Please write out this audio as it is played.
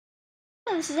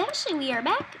this is Ashley. We are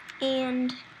back,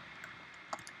 and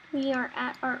we are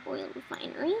at our oil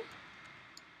refinery.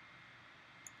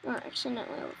 Or actually not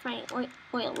oil refinery,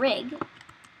 oil rig.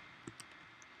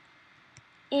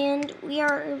 And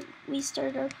we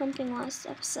started our pumping last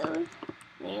episode.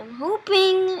 I am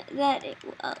hoping that it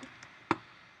will.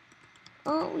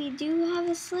 Oh, we do have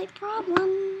a slight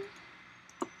problem.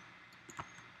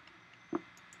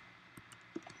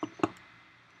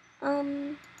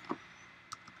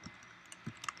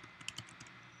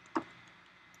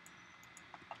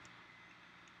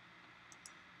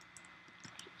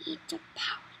 Need to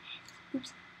power this.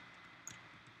 Oops.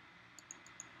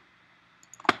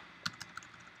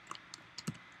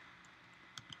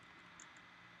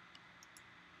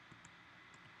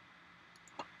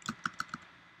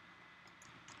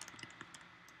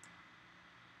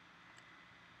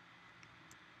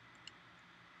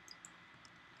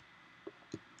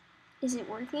 Is it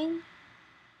working?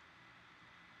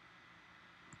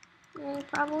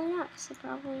 Probably not, because I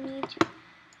probably need to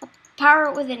power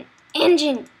it with an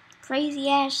engine. Crazy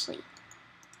Ashley.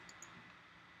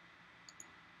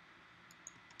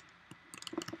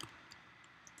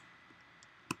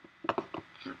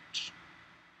 Ouch.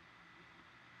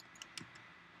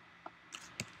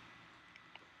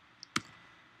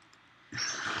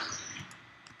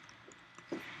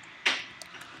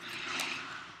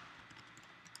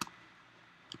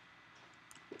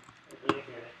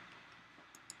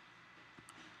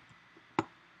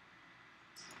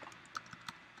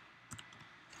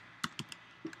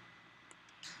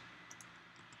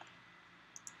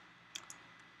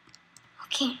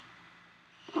 Okay.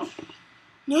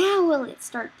 Now will it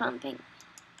start pumping?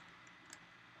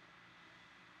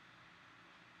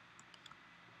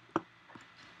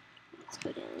 Let's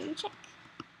go down and check.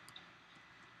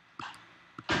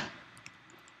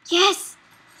 Yes!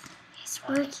 It's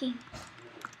working.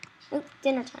 Oh,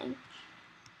 dinner time.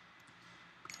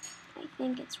 I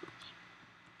think it's working.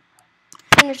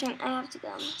 Dinner time. I have to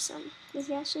go. So, is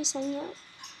he actually signing out?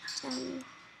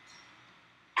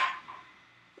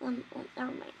 Oh,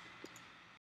 never mind.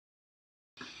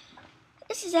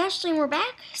 This is Ashley and we're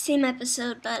back. Same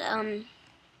episode, but,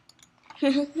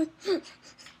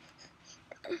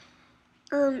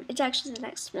 it's actually the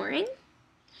next morning.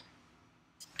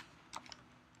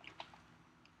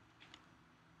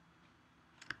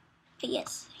 But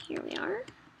yes, here we are.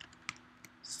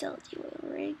 Still at the oil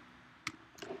rig.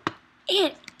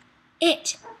 And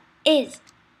it is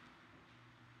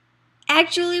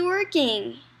actually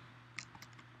working.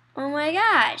 Oh my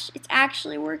gosh, it's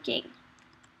actually working.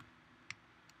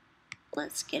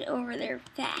 Let's get over there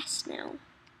fast now.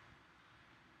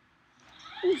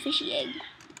 Ooh, fishy egg.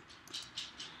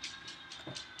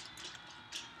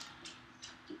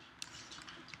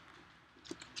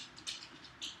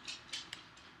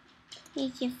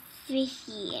 It's a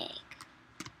fishy egg.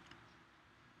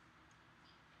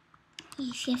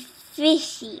 It's a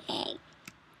fishy egg.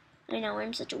 I know,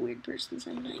 I'm such a weird person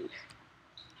sometimes.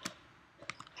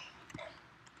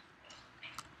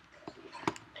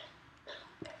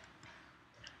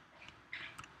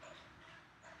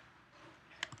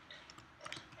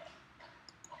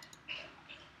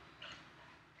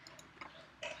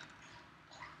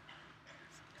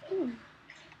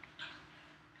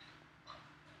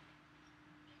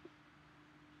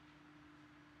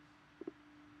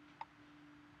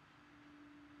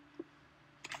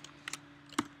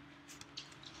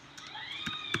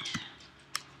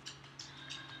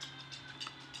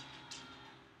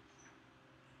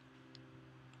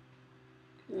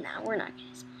 Nah, we're not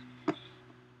gonna spawn.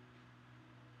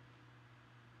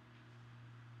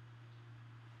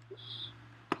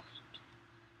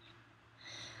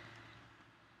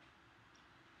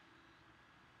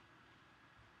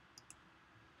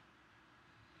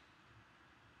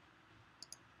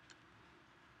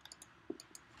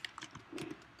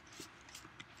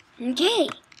 Okay.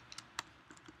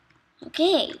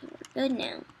 Okay, we're good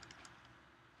now.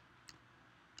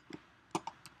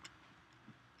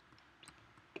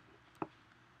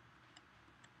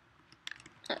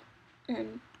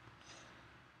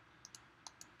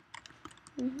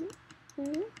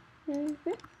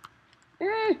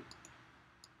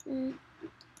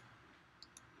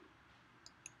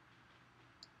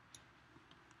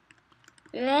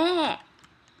 Yeah.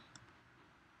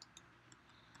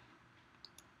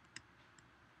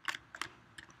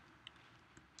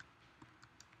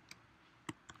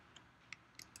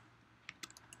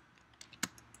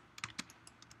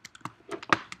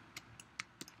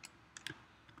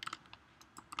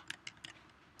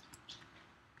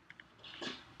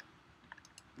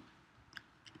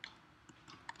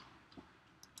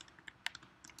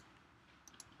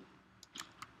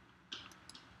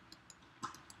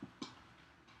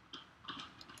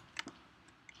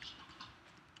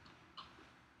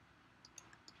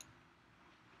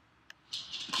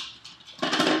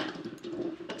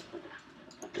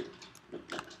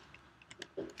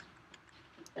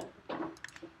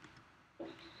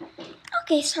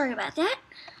 Okay, sorry about that.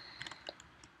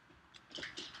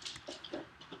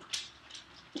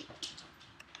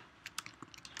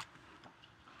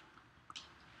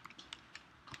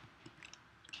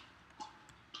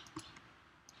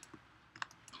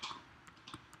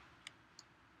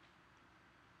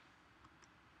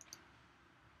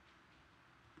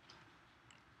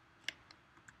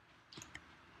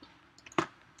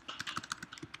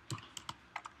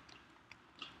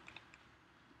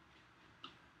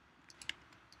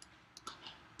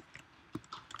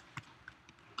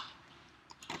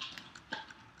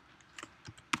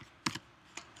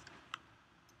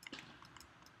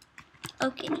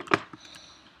 Okay.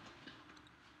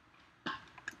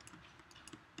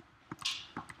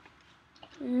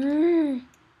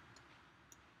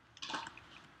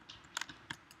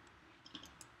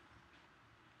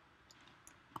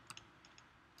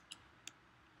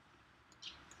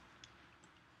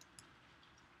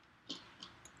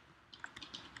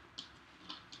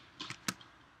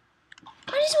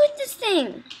 What is with this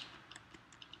thing?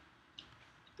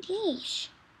 Yeesh.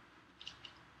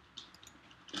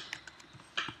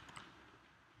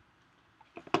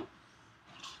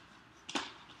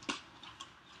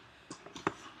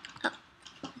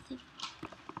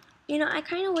 You know, I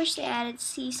kind of wish they added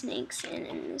sea snakes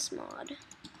in this mod.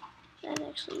 That'd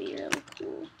actually be really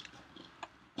cool.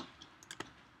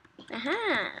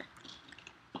 Aha!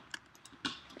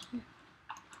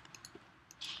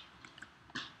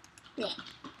 Yeah.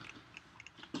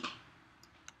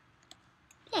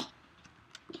 Yeah.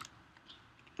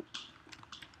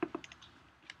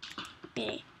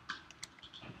 Yeah.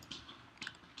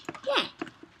 Yeah.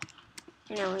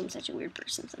 I know I'm such a weird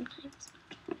person sometimes.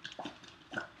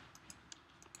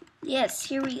 Yes,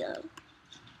 here we go.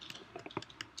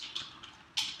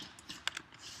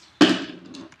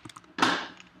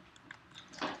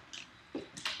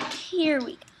 Here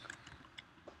we go.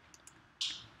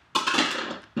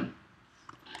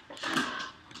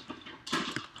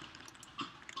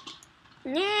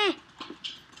 Nah.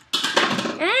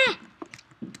 Ah.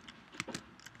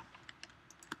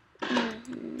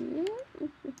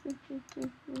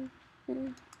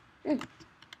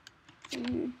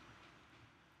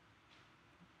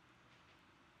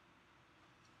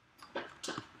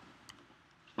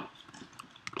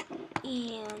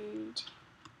 And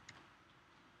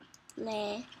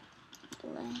le.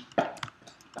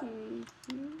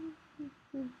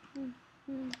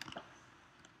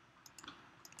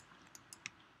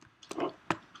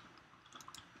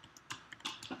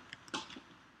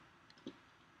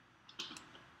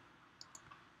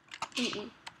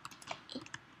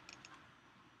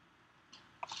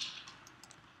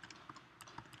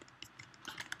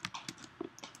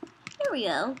 Here we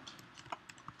go.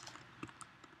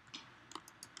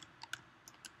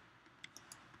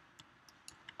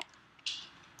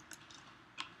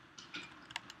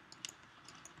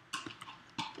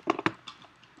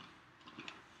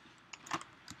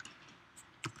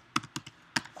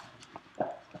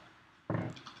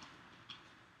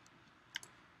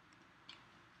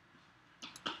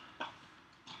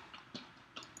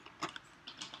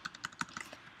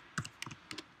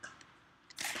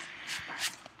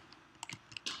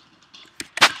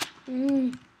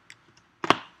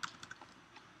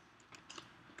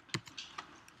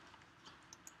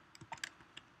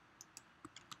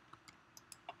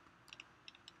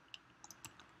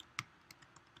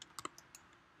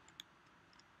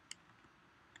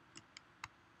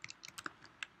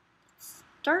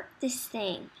 Start this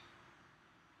thing.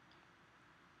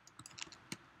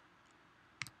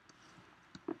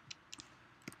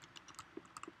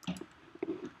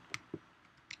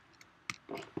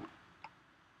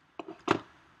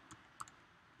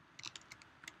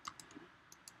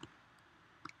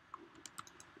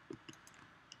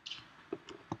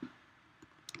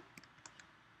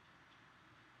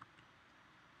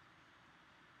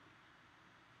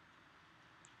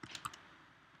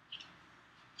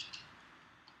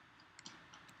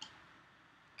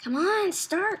 Come on,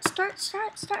 start.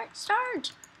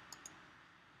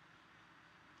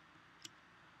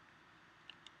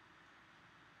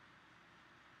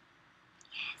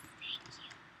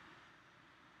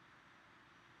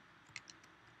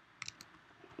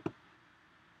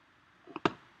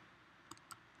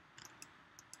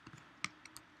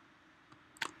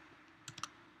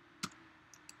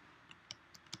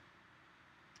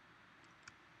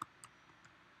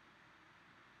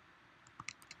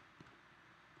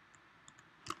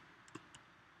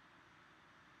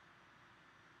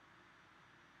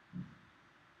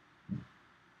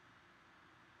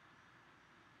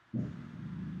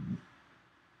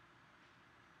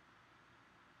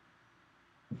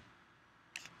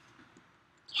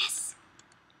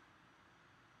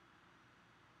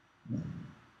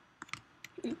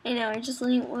 I know, I'm just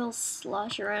letting oil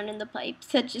slosh around in the pipes.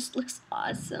 That just looks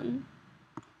awesome.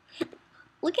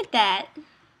 Look at that.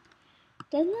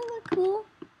 Doesn't that look cool?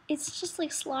 It's just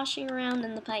like sloshing around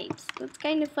in the pipes. That's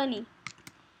kind of funny.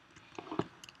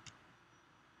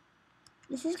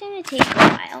 This is going to take a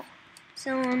while.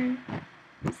 So,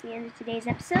 that's the end of today's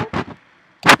episode.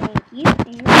 Thank you,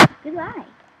 and goodbye.